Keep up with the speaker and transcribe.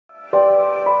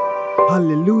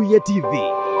Haleluya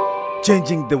TV,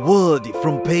 changing the world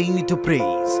from pain to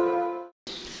praise.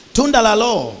 Tunda la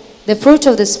Roho, the fruit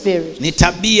of the Spirit, ni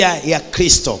tabia ya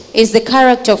Kristo, is the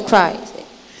character of Christ.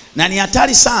 Na ni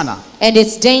hatari sana. And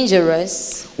it's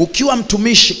dangerous. Ukiwa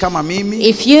mtumishi kama mimi,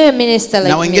 if you're a minister like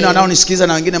na wengine wanaonisikiza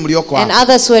na wengine mlioko hapa, and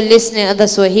others who are listening,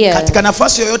 others who are here, katika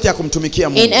nafasi yoyote ya kumtumikia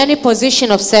Mungu, in any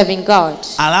position of serving God,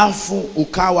 alafu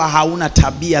ukawa hauna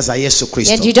tabia za Yesu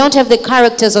Kristo, and you don't have the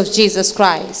characters of Jesus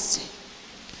Christ,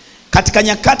 katika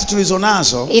nyakati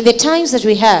tulizonazo, in the times that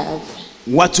we have,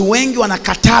 watu wengi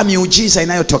wanakataa miujiza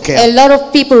inayotokea. A lot of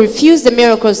people refuse the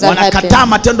miracles that happen. Wanakataa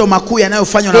matendo makuu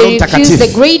yanayofanywa na Roho They Mtakatifu. refuse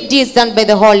the great deeds done by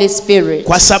the Holy Spirit.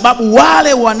 Kwa sababu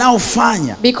wale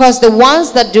wanaofanya, because the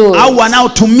ones that do, au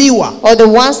wanaotumiwa, or the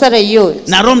ones that are used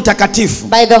na Roho Mtakatifu,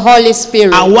 by the Holy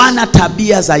Spirit, hawana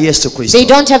tabia za Yesu Kristo. They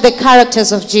don't have the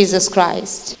characters of Jesus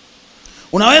Christ.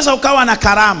 Unaweza ukawa na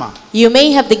karama, you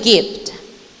may have the gift,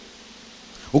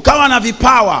 ukawa na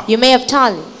vipawa, you may have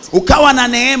talent, ukawa na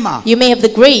neema, you may have the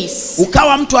grace,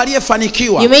 ukawa mtu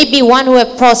aliyefanikiwa, you may be one who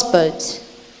have prospered,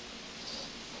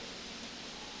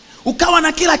 ukawa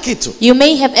na kila kitu, you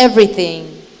may have everything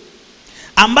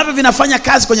ambavyo vinafanya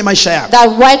kazi kwenye maisha yako, that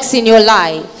works in your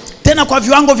life, tena kwa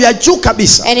viwango vya juu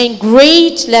kabisa, and in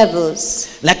great levels,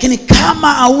 lakini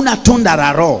kama hauna tunda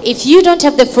la Roho, if you don't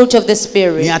have the fruit of the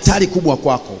Spirit, ni hatari kubwa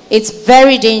kwako. It's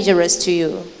very dangerous to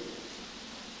you.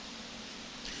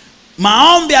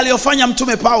 Maombi aliyofanya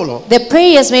mtume Paulo, the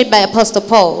prayers made by Apostle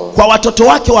Paul, kwa watoto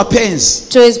wake wapenzi,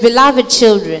 to his beloved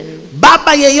children,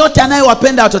 baba yeyote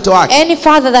anayewapenda watoto wake, any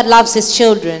father that loves his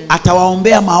children,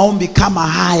 atawaombea maombi kama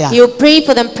haya, he'll pray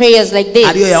for them prayers like this,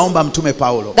 aliyoyaomba mtume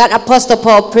Paulo. that Apostle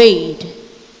Paul prayed.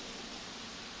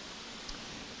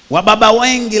 Wababa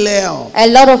wengi leo, a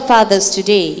lot of fathers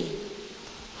today,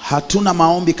 hatuna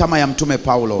maombi kama ya mtume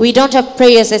Paulo, we don't have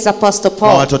prayers as Apostle kwa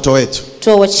Paul watoto wetu.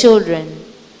 to our children.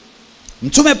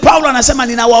 Mtume Paulo anasema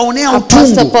ninawaonea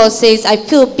Apostle utungu. Paul says, I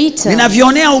feel bitter.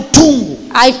 Ninavionea utungu.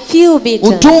 I feel bitter.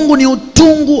 Utungu ni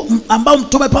utungu ambao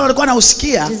mtume Paulo alikuwa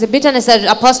anausikia. It is the bitterness that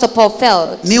Apostle Paul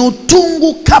felt. Ni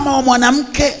utungu kama wa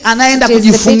mwanamke anaenda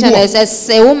kujifungua. It is the bitterness as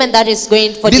a woman that is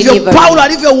going for ndivyo delivery. Paulo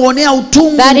alivyouonea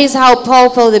utungu. That is how Paul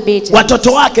felt the bitterness.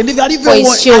 Watoto wake ndivyo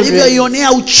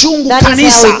alivyoionea uchungu kanisa. That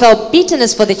is how he felt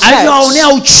bitterness for the church. Alivyoonea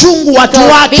uchungu watu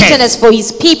wake. Bitterness for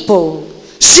his people.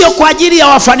 Sio kwa ajili ya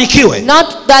wafanikiwe. Not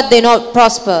that they not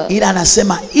prosper. Ila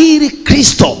anasema ili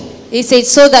Kristo, he said,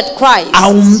 so that Christ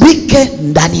aumbike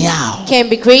ndani yao, can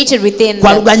be created within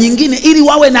kwa lugha nyingine ili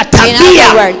wawe na tabia, in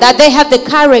other words, that they have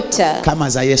the character kama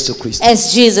za Yesu Kristo,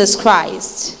 as Jesus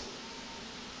Christ.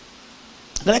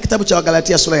 Katika kitabu cha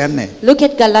Wagalatia sura ya 4, look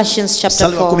at Galatians chapter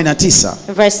 4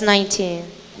 verse 19.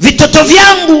 Vitoto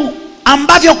vyangu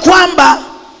ambavyo kwamba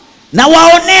na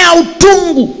waonea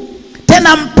utungu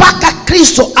tena mpaka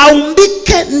Kristo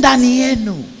aumbike ndani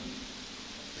yenu.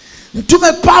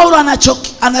 Mtume Paulo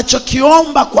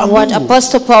anachokiomba kwa Mungu, what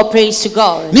Apostle Paul prays to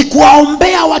God, ni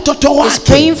kuwaombea watoto wake. He's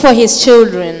praying for his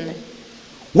children,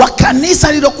 wa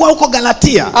kanisa lilokuwa huko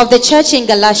Galatia, of the church in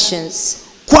Galatians,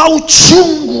 kwa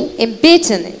uchungu, in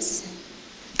bitterness,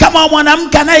 kama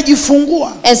mwanamke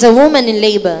anayejifungua, as a woman in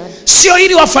labor, sio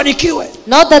ili wafanikiwe,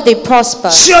 not that they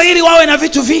prosper, sio ili wawe na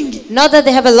vitu vingi, not that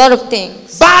they have a lot of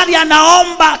things, bali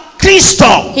anaomba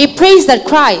Kristo, he prays that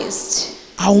Christ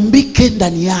aumbike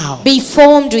ndani yao, be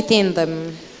formed within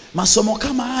them. Masomo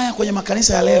kama haya kwenye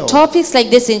makanisa ya leo, topics like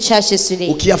this in churches today,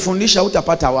 ukiyafundisha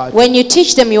utapata watu, when you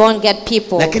teach them you won't get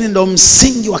people, lakini ndo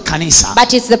msingi wa kanisa,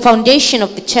 but it's the foundation of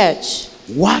the church,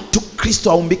 watu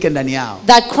Kristo aumbike ndani yao,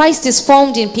 that Christ is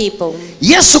formed in people.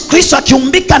 Yesu Kristo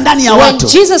akiumbika ndani ya when watu,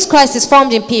 Jesus Christ is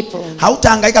formed in people,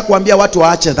 hautahangaika kuambia watu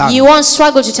waache dhambi. You won't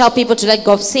struggle to tell people to let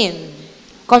go of sin,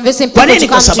 convincing people to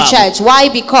come to church. Why?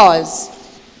 Because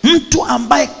mtu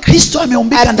ambaye Kristo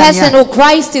ameumbika a ndani person yake, who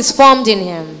Christ is formed in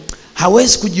him,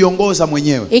 hawezi kujiongoza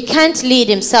mwenyewe, he can't lead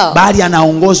himself, bali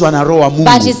anaongozwa na Roho wa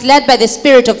Mungu, but is led by the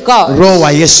Spirit of God, Roho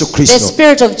wa Yesu the Kristo.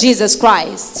 Spirit of Jesus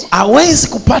Christ. Hawezi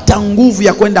kupata nguvu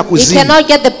ya kwenda He kuzimu, cannot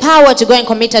get the power to go and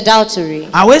commit adultery.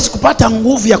 hawezi kupata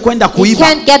nguvu ya kwenda He kuiba,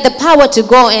 can't get the power to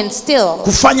go and steal,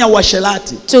 kufanya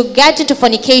uasherati. to get into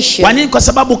fornication. Kwa nini? Kwa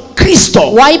sababu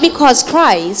Kristo, Why? Because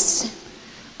Christ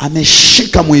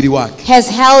ameshika mwili wake, has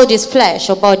held his flesh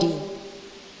or body,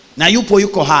 na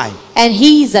yuko hai, and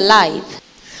he is alive.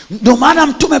 Ndio maana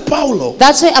mtume Paulo,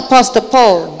 that's why Apostle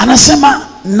Paul, anasema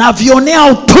navionea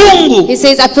utungu, he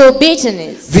says, I feel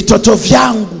bitterness vitoto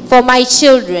vyangu, for my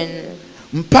children,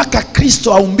 mpaka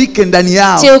Kristo aumbike ndani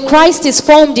yao, till Christ is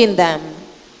formed in them,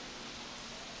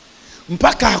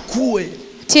 mpaka akue.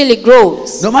 till he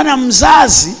grows. Ndio maana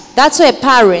mzazi That's why a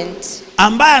parent,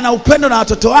 ambaye ana upendo na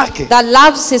watoto wake, that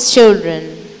loves his children,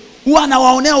 huwa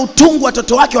anawaonea utungu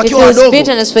watoto wake he wakiwa feels wadogo.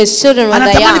 bitterness for his children when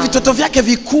they're Anatamani young. vitoto vyake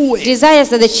vikue, Desires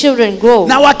that the children grow.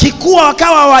 na wakikua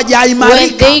wakawa When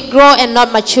hawajaimarika. they grow and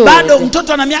not mature, Bado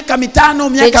mtoto ana miaka 5, the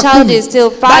miaka child 10. is still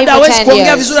 5 Bado or hawezi 10 kuongea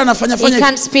years. vizuri, anafanya He fanya.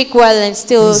 can't speak well and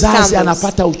still Mzazi stumbles.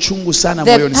 anapata uchungu sana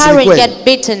The moyoni, si parent kweli? get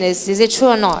bitterness. Is it true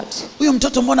or not? Huyo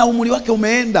mtoto mbona umri wake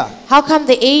umeenda, How come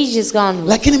the age is gone?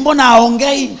 lakini mbona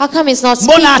haongei? How come he's not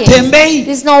Mbona speaking? hatembei?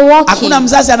 He's not walking. Hakuna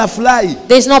mzazi anafurahi.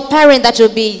 There's no parent that will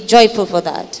be joyful for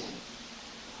that.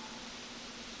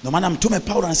 Ndio maana Mtume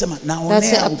Paulo anasema That's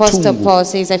naonea Apostle utungu Paul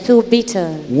says, I feel bitter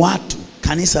watu,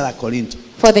 kanisa la Korinto,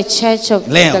 for the church of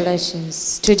Leo.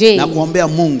 Galatians. Today, na kuombea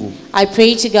Mungu I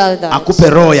pray to God that akupe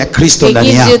roho ya Kristo He ndani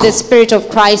gives you yako. the spirit of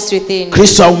Christ within you.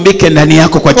 Kristo aumbike ndani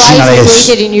yako kwa jina la Christ Yesu.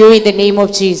 created in you in the name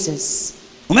of Jesus.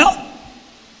 Umeona?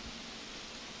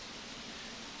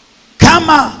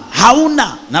 Kama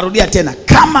hauna, narudia tena,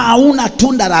 kama hauna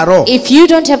tunda la Roho, If you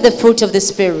don't have the fruit of the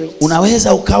Spirit,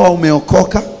 unaweza ukawa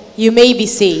umeokoka, you may be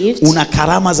saved. una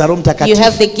karama za Roho You have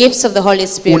Mtakatifu, the gifts of the Holy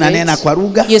Spirit. unanena kwa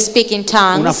lugha, You speak in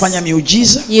tongues. unafanya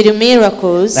miujiza, You do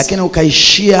miracles. lakini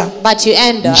ukaishia But you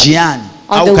end up njiani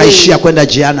on au the ukaishia way, kwenda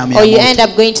jehanamu or ya you moto. end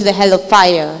up going to the hell of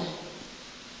fire.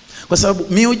 Kwa sababu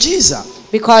miujiza,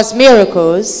 Because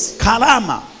miracles,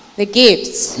 karama the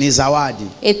gifts, ni zawadi,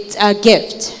 it's a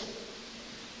gift.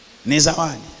 ni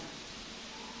zawadi.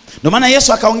 Ndio maana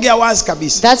Yesu akaongea wazi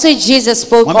kabisa. That's why Jesus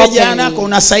spoke Mwambie jirani yako openly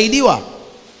unasaidiwa.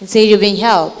 and said you've been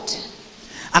helped.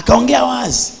 Akaongea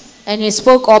wazi. And he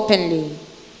spoke openly.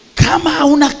 Kama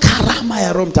hauna karama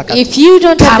ya Roho Mtakatifu, If you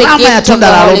don't have karama the ya gift of tunda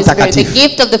the la Roho Holy Spirit, the Mtakatifu,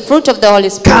 gift of the fruit of the Holy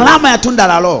Spirit, karama ya tunda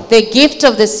la Roho, the gift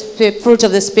of the fruit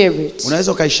of the Spirit,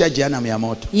 unaweza ukaishia jehanamu ya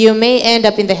moto. you may end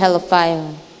up in the hell of fire.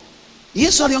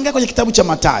 Yesu aliongea kwenye kitabu cha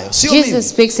Mathayo, sio mimi. Jesus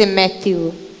speaks in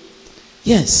Matthew.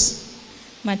 Yes.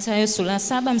 Mathayo sura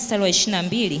 7 mstari wa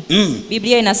 22.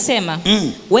 Biblia inasema,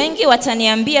 wengi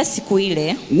wataniambia siku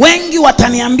ile, Wengi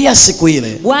wataniambia siku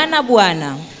ile, Bwana,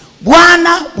 Bwana,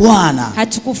 Bwana, Bwana.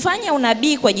 hatukufanya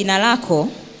unabii kwa jina lako?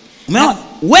 Umeona?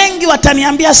 Wengi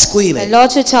wataniambia siku The ile,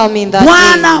 Lord will tell me in that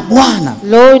Bwana, day, Bwana.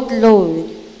 Lord, Lord.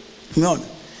 Umeona?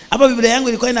 Hapa Biblia yangu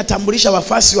ilikuwa inatambulisha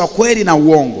wafasi wa kweli na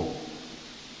uongo.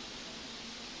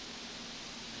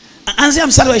 Anzia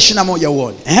mstari wa 21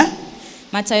 uone.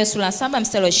 Mathayo sura 7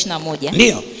 mstari wa 21.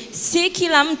 Ndio. Si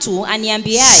kila mtu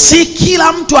aniambiaye, Si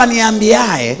kila mtu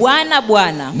aniambiaye Bwana,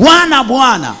 Bwana, Bwana,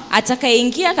 Bwana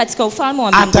atakayeingia katika ufalme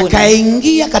wa mbinguni,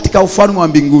 atakayeingia katika ufalme wa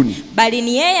mbinguni, bali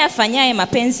ni yeye afanyaye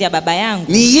mapenzi ya Baba yangu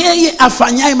ni yeye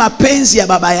afanyaye mapenzi ya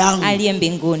Baba yangu aliye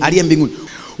mbinguni. aliye mbinguni.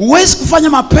 Huwezi kufanya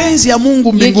mapenzi ya Mungu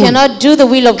You mbinguni cannot do the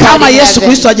will of God kama in Yesu Kristo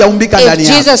heaven hajaumbika if ndani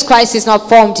yako. Jesus Christ is not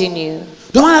formed in you.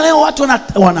 Ndio maana leo watu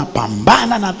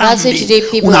wanapambana na That's why today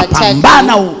dhambi, people are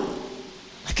unapambana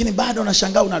lakini bado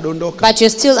unashangaa unadondoka. But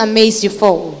you're still amazed you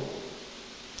fall.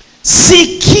 Si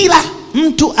kila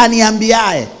mtu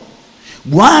aniambiaye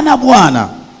Bwana, Bwana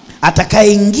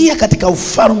atakayeingia katika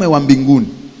ufalme wa mbinguni,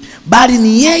 bali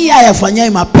ni yeye ayafanyaye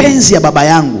mapenzi ya Baba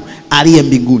yangu aliye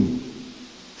mbinguni.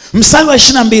 Mstari wa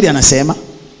 22 anasema,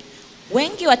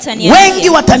 wengi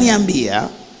wataniambia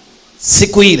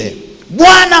siku ile,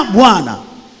 Bwana, Bwana,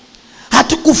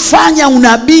 hatukufanya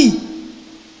unabii?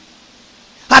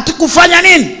 Hatukufanya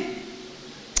nini?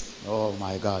 Oh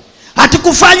my God.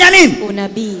 Hatukufanya nini?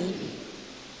 Unabii.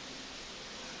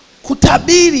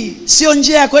 Kutabiri sio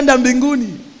njia ya kwenda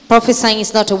mbinguni. Prophesying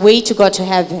is not a way to go to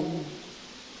heaven.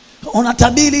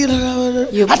 Unatabiri,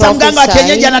 You hata mganga wa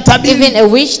kienyeji anatabiri. even a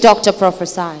witch doctor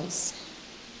prophesies.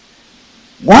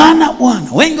 Bwana, Bwana,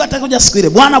 wengi watakuja siku ile,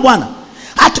 Bwana, Bwana,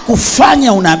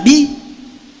 hatukufanya unabii?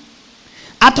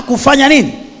 Hatukufanya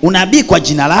nini? Unabii kwa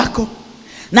jina lako,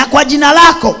 na kwa jina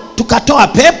lako tukatoa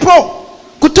pepo.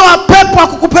 Kutoa pepo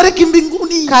hakukupeleki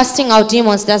mbinguni. Casting out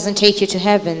demons doesn't take you to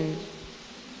heaven.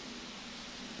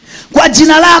 Kwa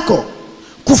jina lako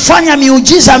kufanya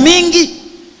miujiza mingi,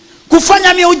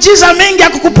 kufanya miujiza mingi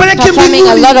hakukupeleki Performing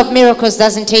a mbinguni. lot of miracles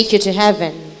doesn't take you to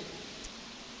heaven.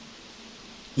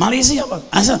 Malizia bwana.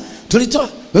 Sasa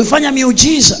tulifanya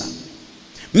miujiza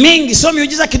mingi, sio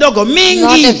miujiza kidogo, Not a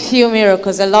mingi. few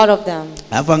miracles, a lot of them.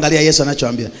 Alafu angalia Yesu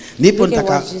anachoambia. Nipo Look at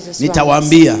what Jesus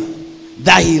nitawaambia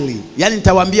dhahiri. Yaani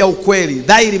nitawaambia ukweli.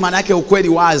 Dhahiri maana yake ukweli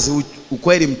wazi,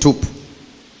 ukweli mtupu.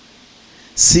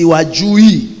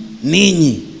 Siwajui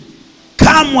ninyi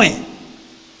kamwe.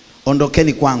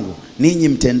 Ondokeni kwangu ninyi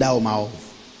mtendao maovu.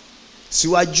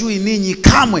 Siwajui ninyi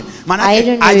kamwe. Maana I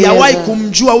don't know hajawahi you.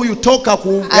 kumjua huyu toka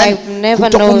I've never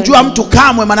kutokumjua known mtu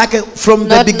kamwe, maana from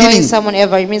the Not knowing beginning. someone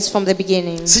ever, it means from the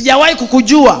beginning. Sijawahi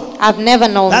kukujua. I've never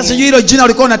known Sasa you. hilo jina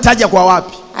ulikuwa unataja kwa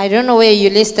wapi? I don't know where you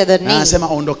listed the name. Anasema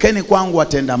ondokeni kwangu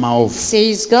watenda maovu.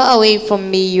 Says, go away from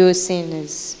me, you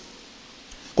sinners.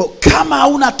 Kwa kama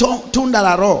hauna tunda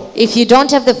la Roho, If you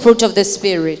don't have the fruit of the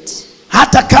Spirit,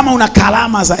 hata kama una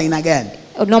karama za aina gani,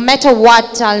 no matter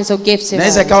what talents or gifts you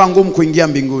inaweza have, ikawa ngumu kuingia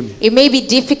mbinguni. it may be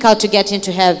difficult to get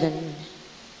into heaven.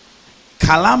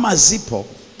 Karama zipo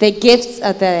The gifts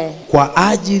are there, kwa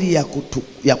ajili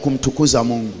ya kumtukuza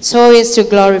Mungu. so as to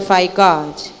glorify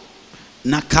God.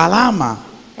 Na karama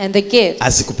And the gift,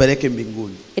 asikupeleke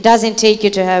mbinguni, it doesn't take you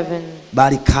to heaven.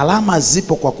 bali karama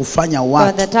zipo kwa kufanya But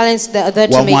watu the talents that are there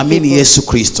to make wamwamini people Yesu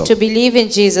Kristo. to believe in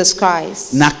Jesus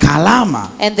Christ. Na karama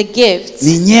And the gifts,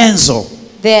 ni nyenzo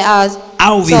there are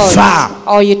au tools vifaa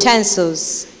or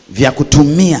utensils vya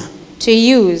kutumia to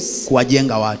use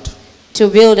kuwajenga watu. to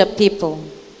build up people.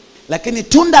 Lakini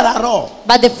tunda la Roho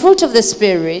But the fruit of the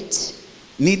Spirit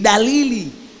ni dalili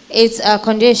is a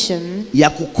condition ya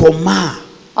kukomaa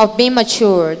of being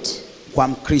matured kwa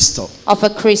Mkristo. of a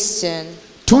Christian.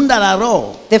 Tunda la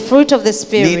Roho The fruit of the ni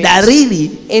Spirit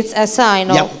dalili is a sign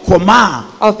ya kukomaa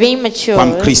of being kwa matured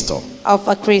Mkristo. of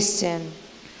a Christian.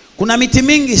 Kuna miti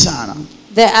mingi sana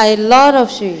There are a lot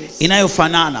of trees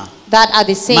inayofanana, that are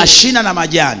the same. mashina na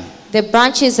majani. The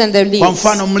branches and the Kwa leaves.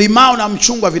 mfano mlimao na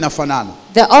mchungwa vinafanana,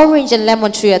 The orange and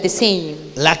lemon tree are the same.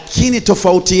 lakini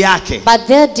tofauti yake But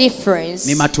their difference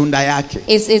ni matunda yake.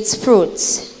 is its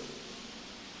fruits.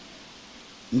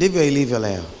 Ndivyo ilivyo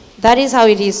leo. That is how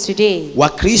it is today.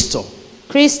 Wakristo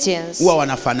Christians, huwa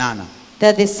wanafanana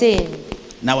they're the same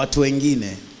na watu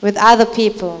wengine, with other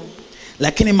people.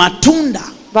 lakini matunda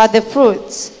But the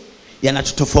fruits,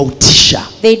 yanatutofautisha.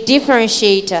 they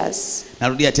differentiate us.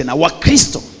 Narudia tena,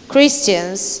 Wakristo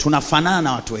Christians, tunafanana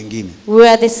na watu wengine, we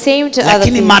are the same to other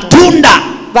lakini people. matunda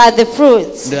But the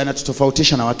fruits, ndio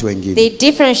yanatutofautisha na watu wengine. they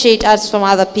differentiate us from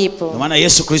other people. Ndio maana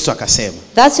Yesu Kristo akasema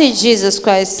That's what Jesus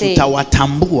Christ said.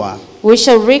 tutawatambua We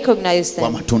shall recognize kwa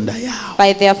them matunda yao.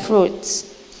 by their fruits.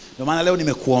 Ndio maana leo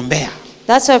nimekuombea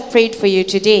That's why I've prayed for you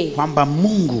today. kwamba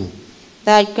Mungu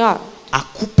That God,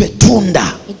 akupe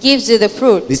tunda He gives you the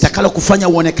fruit litakalo kufanya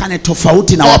uonekane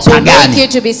tofauti na that will make wapagani, you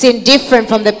to be seen different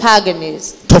from the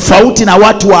paganists. tofauti na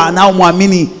watu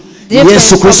wanaomwamini Different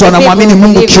Yesu Kristo, from the wanamwamini people who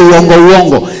Mungu believe in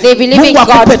kiuongo. They believe in Mungu God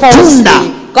akupe tunda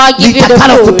falsely. God give you the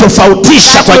litakalo fruit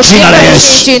kutofautisha that kwa will jina la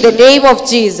differentiate Yesu. you in the name of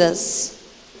Jesus.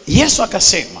 Yesu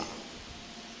akasema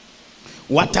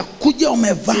watakuja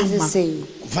wamevaa Jesus said,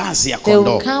 vazi ya they will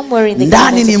kondoo, come wearing the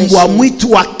ndani ni garments of mbwa a sheep.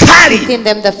 mwitu wakali, Within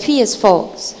them the fierce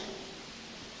fox.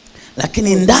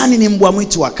 lakini ndani ni mbwa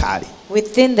mwitu wakali.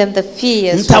 Within them the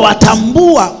fierce fox.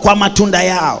 Mtawatambua kwa matunda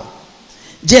yao.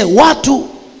 Je, watu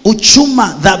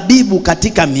uchuma dhabibu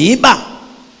katika miiba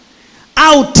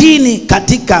au tini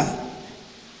katika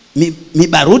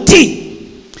mibaruti?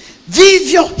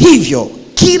 Vivyo hivyo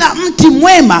kila mti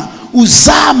mwema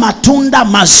uzaa matunda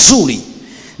mazuri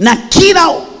na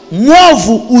kila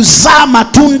mwovu uzaa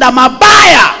matunda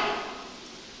mabaya.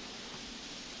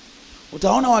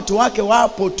 Utaona watu wake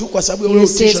wapo tu kwa sababu ya ule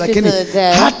utisho, lakini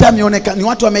hata mionekano ni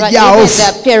watu wamejaa hofu,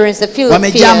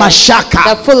 wamejaa mashaka,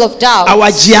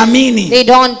 hawajiamini. They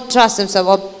don't trust themselves,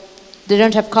 or they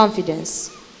don't have confidence.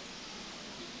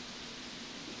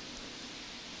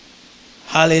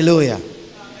 Haleluya.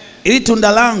 Ili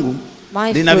tunda langu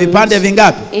My lina fruit, vipande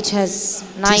vingapi? it has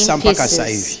 9 9 mpaka sasa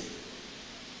hivi. pieces.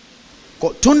 Kwa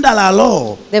tunda la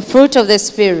Roho The fruit of the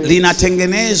Spirit,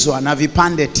 linatengenezwa na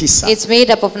vipande 9. it's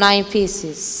made up of 9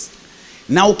 pieces.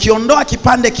 Na ukiondoa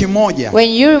kipande kimoja, When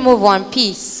you remove one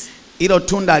piece, hilo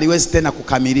tunda haliwezi tena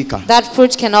kukamilika that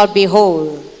fruit cannot be whole,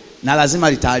 na lazima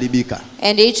litaharibika.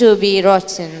 and it will be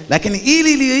rotten. Lakini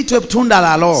ili liitwe tunda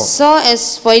la Roho, So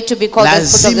as for it to be called the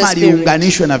fruit of the lazima Spirit,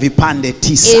 liunganishwe na vipande it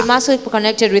 9. must be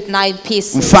connected with 9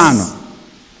 pieces. Mfano,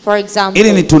 For ili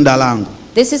example, ni tunda langu.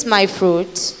 this is my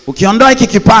fruit. Ukiondoa hiki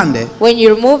kipande, When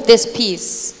you remove this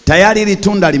piece, tayari hili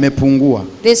tunda limepungua.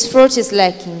 this fruit is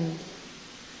lacking.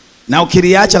 Na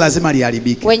ukiliacha lazima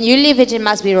liharibike. When you leave it, it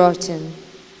must be rotten.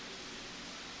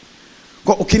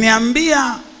 Kwa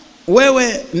ukiniambia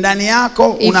wewe ndani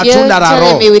yako If una you're tunda la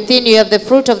telling me Roho, within you have the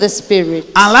fruit of the Spirit,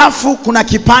 alafu kuna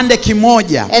kipande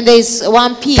kimoja and there is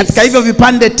one piece katika hivyo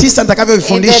vipande 9 in the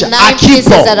nitakavyovifundisha 9 pieces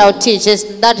akipo, that I'll teach,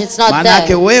 that it's not maanake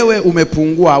there, wewe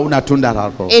umepungua, hauna tunda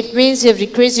la Roho. it means you've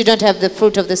decreased, you don't have the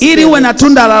fruit of the Ili Spirit. uwe na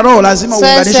tunda la Roho lazima So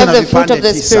as to uunganishwe have na the fruit vipande of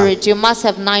the 9. Spirit, you must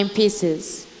have 9 pieces.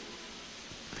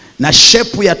 na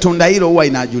shape ya tunda hilo huwa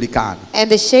inajulikana. And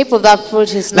the shape of that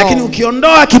fruit is Lakini known.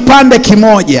 ukiondoa kipande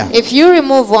kimoja, If you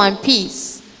remove one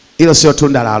piece, hilo sio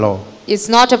tunda la Roho. it's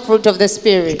not a fruit of the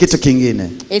Spirit. Kitu kingine.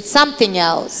 It's something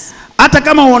else. Hata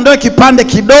kama uondoe kipande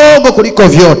kidogo kuliko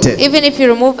vyote. Even if you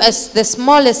remove the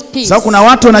smallest piece. Sababu kuna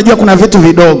watu wanajua kuna vitu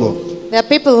vidogo. There are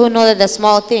people who know that the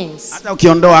small things. Hata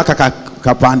ukiondoa haka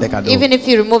kapande kadogo, Even if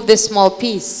you remove this small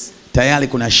piece, tayari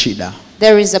kuna shida.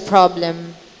 there is a problem.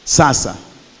 Sasa,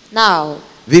 Now,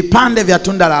 vipande vya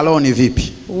tunda la Roho ni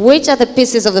vipi? which are the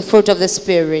pieces of the fruit of the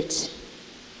Spirit?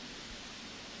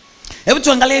 Hebu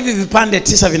tuangalie hivi vipande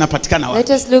 9 vinapatikana wapi?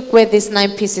 Let us look where these 9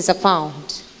 pieces are found.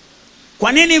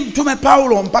 Kwa nini Mtume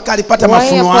Paulo mpaka alipata Why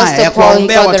mafunuo haya Apostle ya Paul, he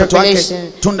kuombea got the watoto wake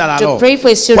revelation tunda la to Roho? pray for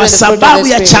his children Kwa the fruit of sababu the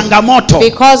ya Spirit. changamoto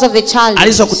Because of the challenge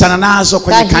alizokutana nazo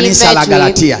kwenye that he kanisa la met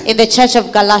Galatia. with in the church of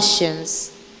Galatians.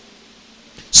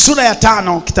 Sura ya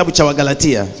 5 kitabu cha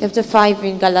Wagalatia, Chapter 5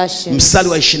 in Galatians, mstari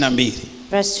wa 22.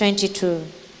 verse 22.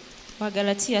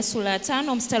 Wagalatia sura ya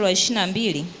 5 mstari wa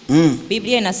 22.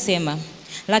 Biblia inasema,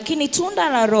 lakini tunda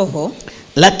la Roho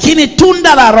Lakini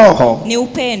tunda la Roho, ni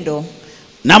upendo.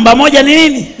 namba 1 ni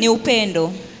nini? Ni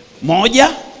upendo. 1,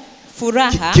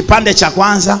 Furaha, kipande cha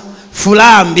kwanza.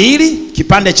 Furaha 2,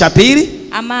 kipande cha pili.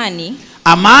 amani,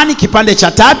 Amani, kipande cha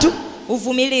 3.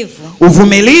 uvumilivu,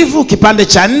 Uvumilivu, kipande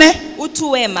cha 4.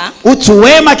 utu wema, Utu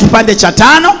wema, kipande cha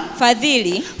 5.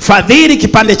 fadhili, Fadhili,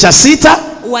 kipande cha 6.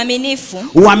 uaminifu,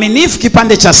 Uaminifu,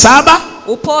 kipande cha 7.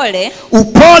 upole,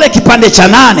 Upole, kipande cha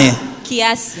 8.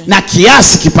 kiasi. Na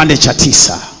kiasi, kipande cha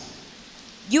 9.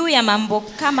 Juu ya mambo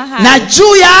kama haya Na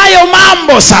juu ya hayo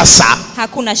mambo sasa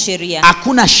hakuna sheria.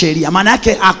 hakuna sheria, maana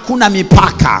yake hakuna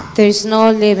mipaka. There is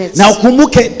no limits. Na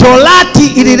ukumbuke Torati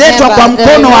ililetwa kwa Remember,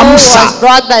 the mkono wa law Musa. was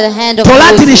brought by the hand of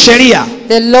Torati ni Moses. sheria.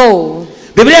 The law.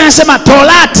 Biblia inasema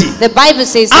Torati The Bible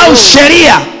says au law.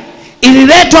 sheria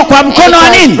ililetwa kwa And it mkono wa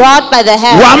was nini? brought by the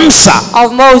hand Wa Musa.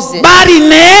 of Moses. Bali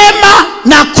neema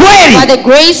na But kweli the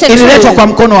grace and ililetwa kwa truth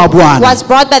mkono wa Bwana. was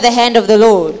brought by the hand of the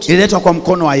Lord. Ililetwa kwa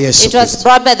mkono wa Yesu It was Kristo.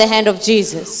 brought by the hand of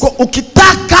Jesus. Kwa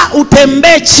ukitaka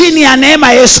utembee chini ya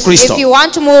neema ya Yesu Kristo, If you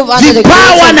want to move under the grace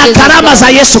vipawa of na Jesus karama za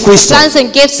Christ, Yesu Kristo, talents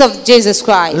and gifts of Jesus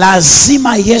Christ,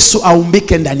 lazima Yesu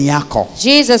aumbike ndani yako.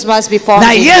 Jesus must be formed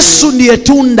Na in Yesu you. ndiye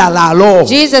tunda la Roho,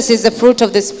 Jesus is the fruit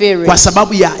of the Spirit. kwa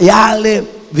sababu ya yale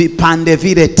vipande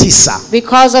vile 9.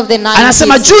 Because of the 9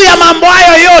 Anasema pieces. juu ya mambo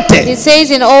hayo He yote says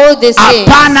in all these things,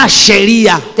 hapana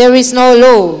sheria. there is no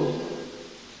law.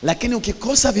 Lakini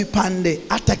ukikosa vipande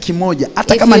hata kimoja,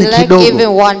 hata If kama you ni lack even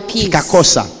kidogo, one piece,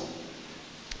 kikakosa,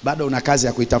 bado una kazi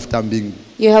ya kuitafuta mbingu.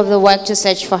 you have the work to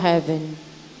search for heaven.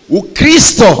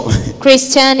 Ukristo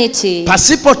Christianity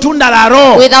pasipo tunda la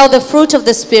Roho without the fruit of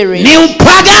the Spirit, ni it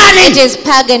upagani. is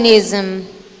paganism.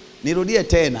 Nirudie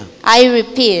tena, I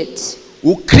repeat,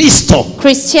 Ukristo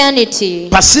Christianity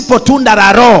pasipo tunda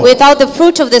la Roho without the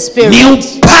fruit of the ni Spirit,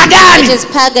 it upagani. is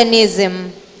paganism.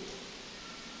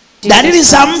 Dalili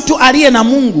za mtu aliye na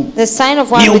Mungu, The sign of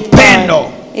ni one with upendo.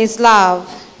 God is love.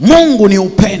 Mungu ni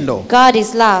upendo, God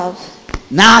is love.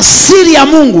 na asili ya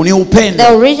Mungu ni upendo.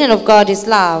 The origin of God is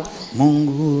love.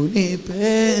 Mungu ni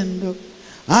pendo,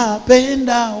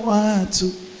 apenda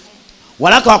watu.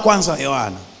 Waraka wa kwanza wa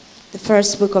Yohana The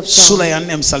first book of John. sura ya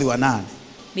 4 mstari wa 8.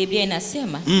 Biblia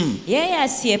inasema, yeye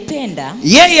asiyependa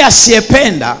Yeye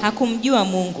asiyependa, hakumjua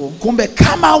Mungu. kumbe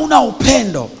kama una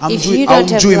upendo If you don't have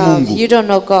haumjui love, Mungu. you don't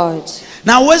know God.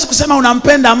 Na huwezi kusema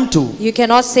unampenda mtu You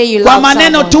cannot say you kwa love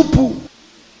maneno someone. tupu.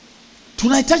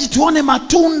 Tunahitaji tuone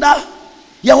matunda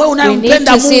ya wewe We need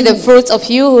unayompenda to see the Mungu. fruits of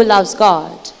you who loves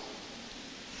God.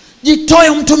 Jitoe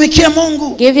umtumikie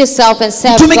Mungu. Give yourself and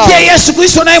serve Mtumikie God. Yesu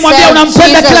Kristo unayemwambia Serve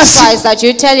unampenda kila Jesus siku. Christ, that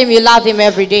you tell him you love him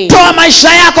every day. Toa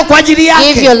maisha yako kwa ajili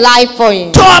Give your yake. life for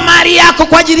him. Toa mali yako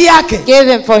kwa ajili yake.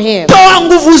 Give him for him. Toa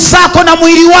nguvu zako na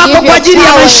mwili wako Give kwa your ajili ya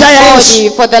power maisha ya and Yesu. body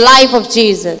for the life of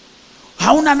Jesus.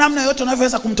 Hauna namna yoyote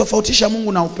unavyoweza kumtofautisha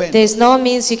Mungu na upendo. There is no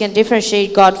means you can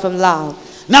differentiate God from love.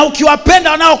 Na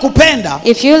ukiwapenda wanaokupenda,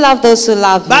 If you love those who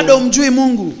love bado you, umjui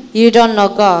Mungu. you don't know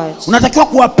God. Unatakiwa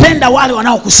kuwapenda wale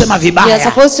wanaokusema You are vibaya.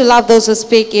 supposed to love those who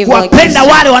speak evil against Kuwapenda you.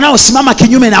 wale wanaosimama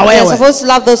kinyume na You are wewe. supposed to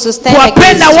love those who stand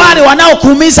Kuwapenda against wale you.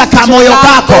 wanaokuumiza To kamoyo love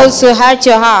kako. those who hurt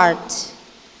your heart.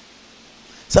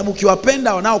 Sababu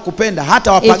ukiwapenda wanaokupenda,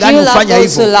 hata If you wapagani love hufanya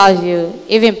those who hivyo. love you,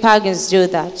 even pagans do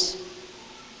that.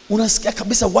 Unasikia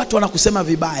kabisa watu wanakusema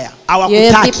vibaya, You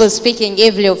hear hawakutaki. people speaking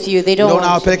evil of you. They Ndio don't want you.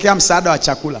 unawapelekea msaada wa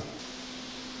chakula.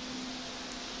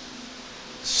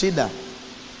 Shida,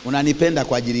 unanipenda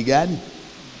kwa ajili gani?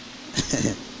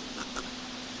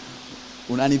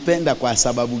 Unanipenda kwa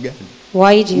sababu gani?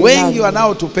 Why do you love Wengi me?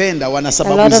 wanaotupenda wana A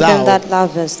sababu lot of them zao. that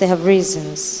love us, they have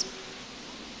reasons.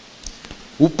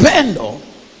 Upendo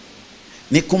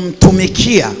ni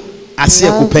kumtumikia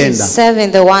asiyekupenda. Serving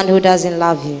the one who doesn't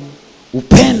love you.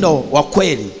 Upendo wa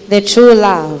kweli, The true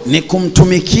love, ni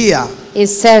kumtumikia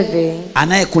is serving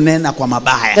anayekunena kwa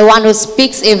mabaya. the one who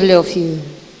speaks evil of you.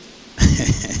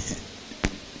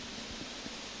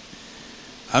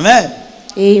 Amen.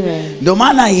 Amen. Ndio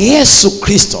maana Yesu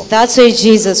Kristo That's why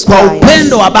Jesus kwa Christ,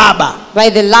 upendo wa Baba, by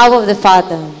the love of the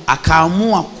Father,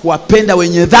 akaamua kuwapenda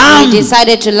wenye he dhambi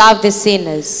decided to love the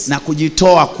sinners na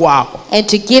kujitoa kwao, and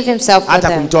to give himself for hata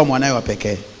them, kumtoa mwanawe wa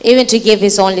pekee. even to give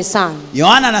his only son.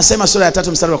 Yohana anasema sura ya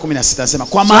 3 mstari wa 16, anasema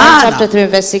kwa John chapter maana 3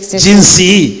 verse 16. jinsi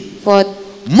hii For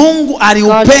Mungu God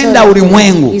aliupenda so loved the world,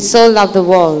 ulimwengu, he so loved the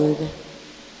world,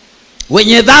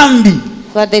 wenye dhambi,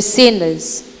 for the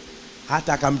sinners,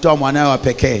 hata akamtoa mwanawe wa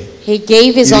pekee, he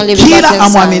gave his only ili kila begotten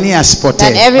amwaminie son, asipotee,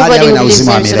 that bali everybody awe who na believes in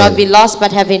uzima wa him should not be milele. lost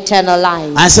but have eternal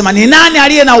life. Anasema ni nani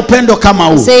aliye na upendo kama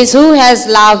He huu, says, who has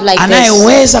love like this?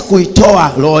 anayeweza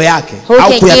kuitoa roho yake Who au can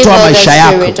give kuyatoa all maisha their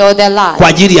yako spirit or their kwa life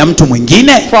ajili ya mtu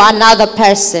mwingine? for another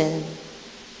person?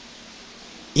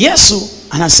 Yesu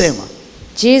anasema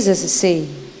Jesus is saying,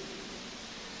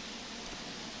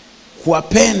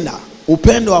 kuwapenda,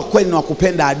 upendo wa kweli ni wa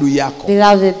kupenda adui yako.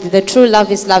 beloved, the true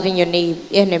love is loving your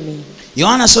enemy.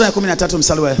 Yohana sura ya 13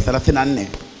 mstari wa 34.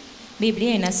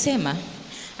 Biblia inasema,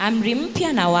 amri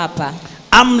mpya nawapa,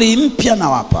 Amri mpya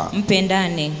nawapa,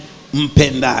 mpendane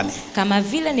mpendane kama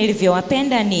vile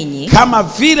nilivyowapenda ninyi, kama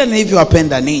vile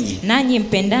nilivyowapenda ninyi, nanyi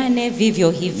mpendane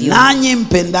vivyo hivyo. nanyi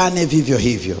mpendane vivyo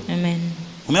hivyo. Amen.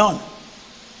 Umeona?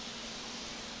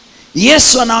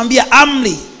 Yesu anawaambia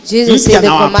amri Jesus mpya said, the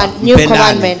nawapa, new mpendane.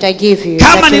 commandment I give you,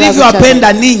 Kama that you love each nilivyowapenda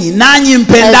other. ninyi, nanyi As I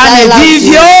mpendane love you,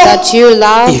 vivyo that you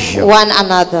love hivyo. one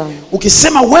another.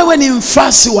 Ukisema wewe ni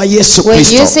mfasi wa Yesu When you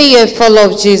Kristo, say you're full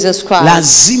of Jesus Christ,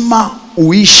 lazima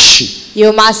uishi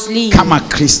you must live kama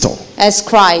Kristo. as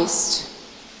Christ.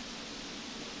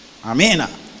 Amina.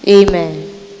 Amen.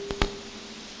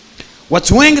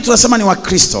 Watu wengi tunasema ni wa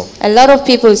Kristo, A lot of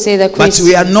people say they're but we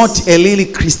Christians, are not a really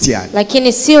Christian.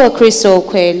 lakini si wa Kristo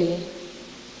ukweli,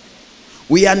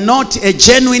 We are not a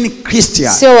genuine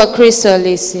Christian. sio wa Kristo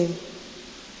halisi.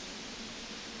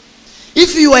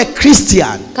 If you are a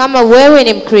Christian, Kama wewe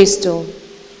ni Mkristo,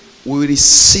 we will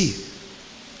receive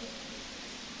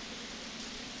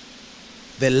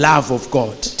the love of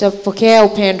God, utapokea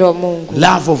upendo wa Mungu,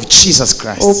 love of Jesus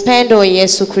Christ. upendo wa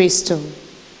Yesu Kristo.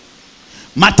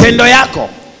 Matendo yako,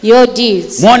 Your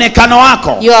deeds, mwonekano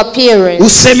wako, your appearance,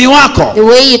 usemi wako, the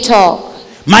way you talk,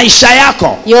 maisha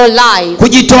yako, your life,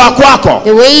 kujitoa kwako,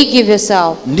 the way you give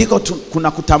yourself, ndiko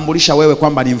kuna kutambulisha wewe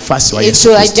kwamba ni mfasi wa is Yesu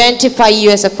to Kristo. identify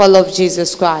you as a follower of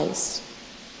Jesus Christ.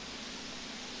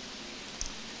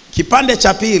 Kipande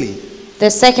cha pili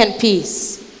The second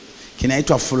piece,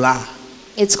 kinaitwa furaha.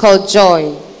 it's called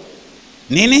joy.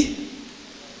 Nini?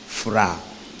 Furaha.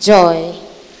 Joy.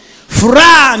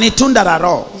 Furaha ni tunda la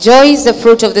Roho. Joy is the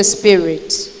fruit of the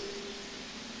Spirit.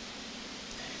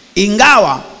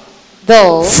 Ingawa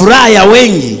Though furaha ya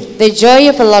wengi the joy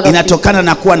of a lot of people, inatokana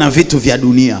na kuwa na vitu vya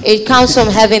dunia. it comes from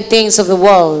having things of the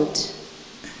world.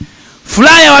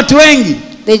 Furaha ya watu wengi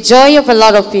The joy of a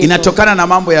lot of people, inatokana na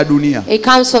mambo ya dunia. it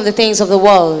comes from the things of the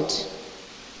world.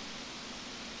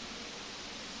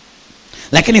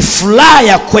 Lakini furaha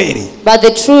ya kweli But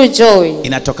the true joy,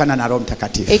 inatokana na Roho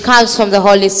Mtakatifu. it comes from the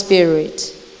Holy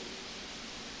Spirit.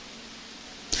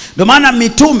 Ndio maana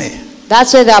mitume,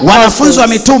 That's why the wanafunzi wa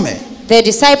apostles, mitume the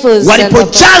disciples,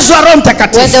 walipojazwa Roho when they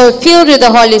Mtakatifu were filled with the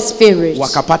Holy Spirit,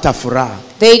 wakapata furaha.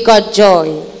 they got joy.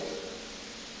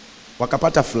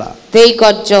 Wakapata furaha. They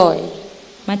got joy.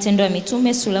 Matendo ya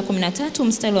Mitume sura 13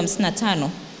 mstari wa 55.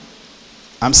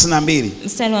 52.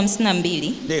 Mstari wa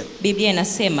 52. Ndio. Biblia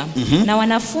inasema, na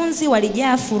wanafunzi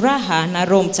walijaa furaha na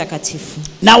Roho Mtakatifu.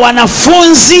 Na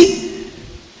wanafunzi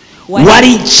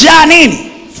walijaa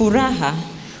nini? Furaha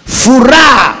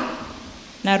Furaha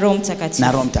na Roho Mtakatifu.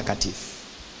 na Roho Mtakatifu.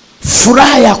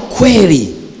 Furaha ya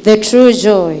kweli The true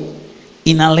joy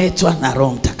inaletwa na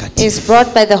Roho Mtakatifu. is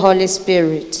brought by the Holy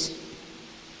Spirit.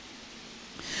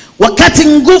 Wakati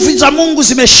nguvu za Mungu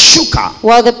zimeshuka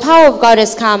While the power of God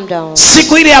has come down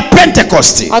siku ile ya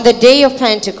Pentecost, on the day of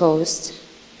Pentecost,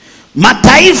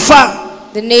 mataifa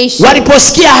the nation,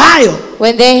 waliposikia hayo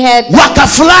when they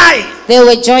wakafurahi.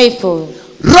 were joyful.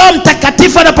 Roho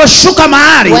Mtakatifu anaposhuka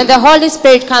mahali, When the Holy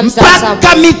Spirit comes down mpaka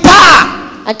somewhere, mitaa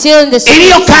until in the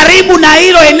iliyo streets, karibu na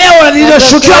hilo eneo and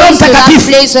lililoshukiwa Roho close to that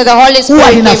Mtakatifu, place where the Holy Spirit huwa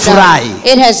came down, linafurahi.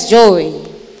 it has joy.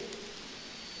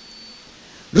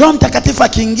 Roho Mtakatifu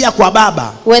akiingia kwa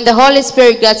baba, when the Holy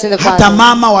Spirit gets in the hata father,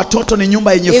 mama, watoto ni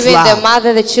nyumba yenye even the furaha.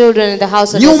 mother, the children in the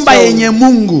house of Nyumba yenye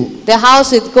Mungu, the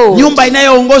house with God, nyumba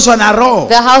inayoongozwa na Roho.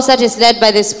 the house that is led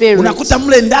by the Spirit. Unakuta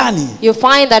mle ndani, You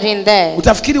find that in there.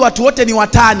 utafikiri watu wote ni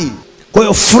watani. Kwa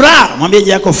hiyo furaha, mwambie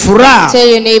jirani yako, furaha Tell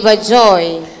your neighbor,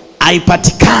 joy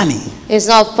haipatikani is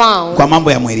not found kwa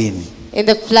mambo ya mwilini. in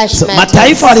the flesh So, matters.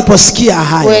 mataifa waliposikia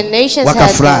haya When nations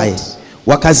wakafurahi, had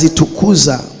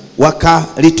that,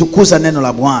 wakalitukuza neno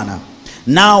la Bwana,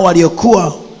 nao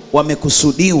waliokuwa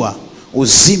wamekusudiwa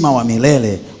uzima wa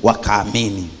milele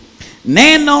wakaamini.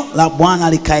 Neno la Bwana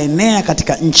likaenea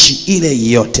katika nchi ile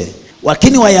yote,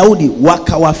 lakini Wayahudi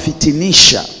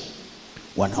wakawafitinisha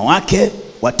wanawake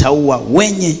wataua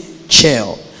wenye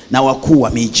cheo na wakuu wa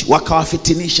miji,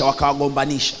 wakawafitinisha,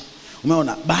 wakawagombanisha.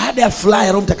 Umeona, baada ya furaha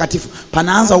ya Roho Mtakatifu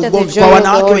panaanza ugomvi kwa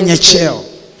wanawake wenye cheo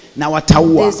na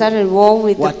wataua. They started war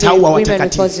with the women in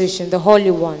watakatifu position, the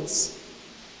holy ones.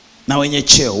 Na wenye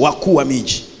cheo, wakuu wa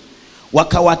miji,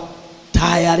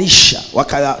 wakawatayarisha,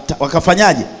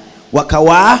 wakafanyaje?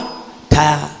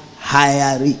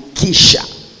 Wakawatayarikisha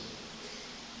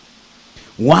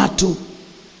watu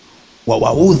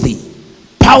wawaudhi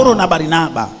Paulo na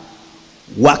Barnaba,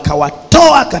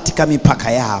 wakawatoa katika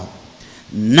mipaka yao,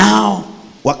 nao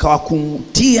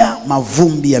wakawakungutia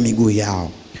mavumbi ya miguu yao,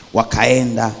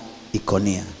 wakaenda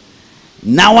Ikonia.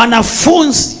 Na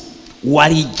wanafunzi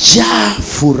walijaa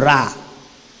furaha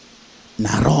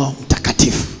na Roho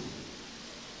Mtakatifu.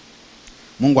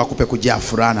 Mungu akupe kujaa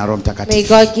furaha na Roho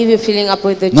Mtakatifu. May God give you filling up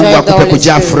with the joy Mungu of the akupe Holy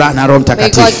kujaa Spirit. furaha na Roho May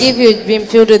Mtakatifu. God give you being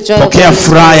filled with joy of the Pokea Holy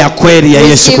furaha ya kweli ya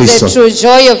Yesu Receive Kristo. the true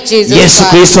joy of Jesus Yesu Christ.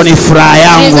 Kristo ni furaha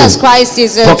yangu. Jesus Christ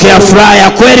is the Pokea true furaha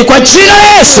ya kweli kwa jina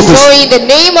la Yesu Kristo. joy in the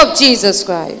name of Jesus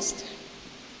Christ.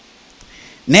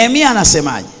 Nehemia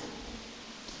anasemaje?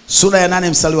 Sura ya 8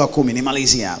 mstari wa 10,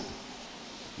 nimalizie hapo.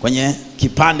 Kwenye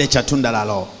kipande cha tunda la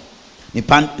Roho.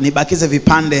 Nibakize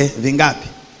vipande vingapi?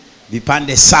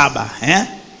 Vipande 7,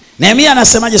 Nehemia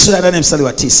anasemaje sura ya 8 mstari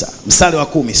wa 9, mstari wa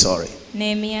 10, sorry.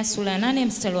 Nehemia sura ya 8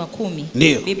 mstari wa 10.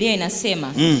 Ndiyo. Biblia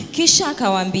inasema, kisha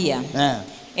akawaambia,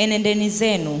 enendeni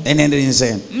zenu,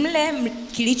 mle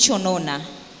kilichonona,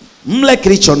 mle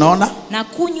kilichonona na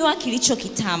kunywa kilicho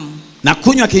kitamu, na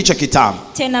kunywa kilicho kitamu.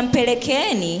 tena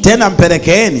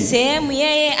mpelekeeni sehemu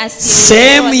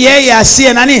yeye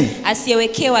asiye na nini?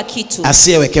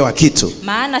 asiyewekewa kitu,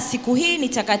 maana siku hii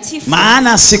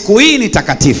ni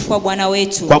takatifu, kwa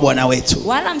Bwana wetu,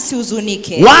 wala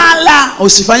msihuzunike, wala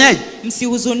usifanyaje?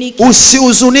 msihuzunike.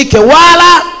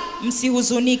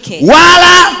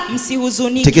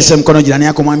 Tikise mkono jirani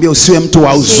yako, mwambie usiwe mtu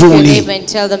wa huzuni.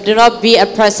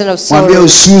 Mwambie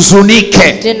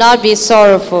usihuzunike. Do not be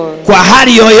sorrowful. Kwa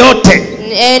hali yoyote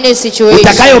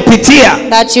utakayopitia,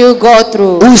 that you go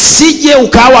through, usije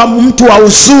ukawa mtu wa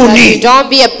huzuni. Don't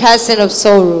be a person of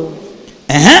sorrow.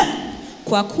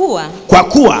 Kwa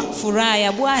kuwa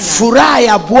furaha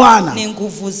ya Bwana ni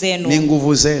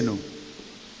nguvu zenu.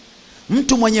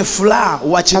 Mtu mwenye furaha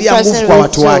huachilia nguvu kwa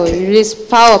watu wake.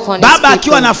 Baba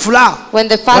akiwa na furaha,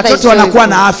 watoto wanakuwa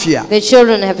na afya. The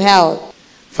children have health.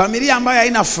 Familia ambayo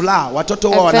haina furaha, watoto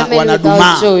huwa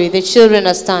wanadumaa.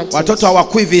 Watoto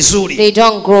hawakui vizuri. They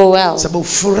don't grow well. Sababu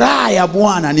furaha ya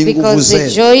Bwana ni nguvu Because the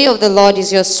zenu. joy of the Lord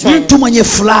is your strength. Mtu mwenye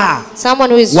furaha,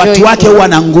 Someone who is watu wake huwa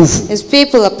na nguvu. His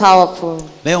people are powerful.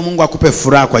 Leo Mungu akupe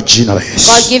furaha kwa jina la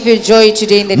Yesu. God give you joy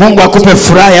today in the name Mungu of akupe Jesus.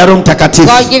 furaha ya Roho Mtakatifu.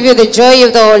 God give you the joy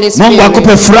of the Holy Spirit. Mungu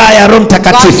akupe furaha ya Roho God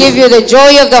Mtakatifu. give you the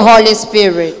joy of the Holy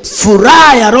Spirit.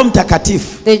 Furaha ya Roho Mtakatifu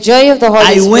The joy of the Holy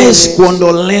haiwezi Spirit.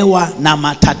 kuondolewa na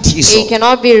matatizo. It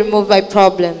cannot be removed by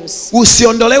problems.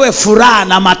 Usiondolewe furaha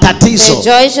na matatizo. The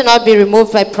joy should not be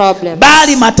removed by problems.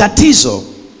 Bali matatizo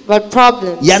But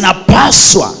problems,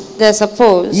 yanapaswa they're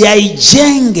supposed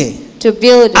yaijenge to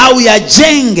build au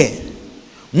yajenge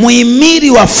muhimili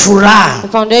wa furaha the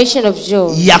foundation of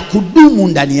joy ya kudumu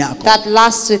ndani yako. that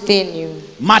lasts within you.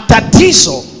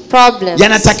 Matatizo Problems,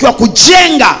 yanatakiwa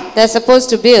kujenga they're supposed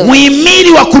to build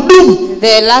muhimili wa kudumu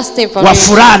the lasting wa foundation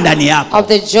furaha ndani yako. of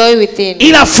the joy within you.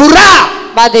 Ila furaha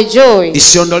But the joy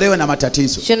isiondolewe na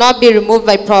matatizo. should not be removed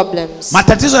by problems.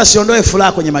 Matatizo yasiondoe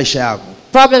furaha kwenye maisha yako.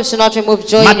 Problems should not remove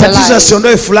joy in your Matatizo life.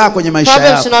 yasiondoe furaha kwenye maisha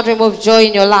Problems yako. should not remove joy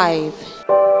in your life.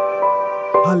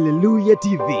 Haleluya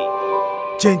TV,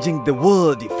 changing the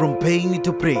world from pain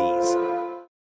to praise.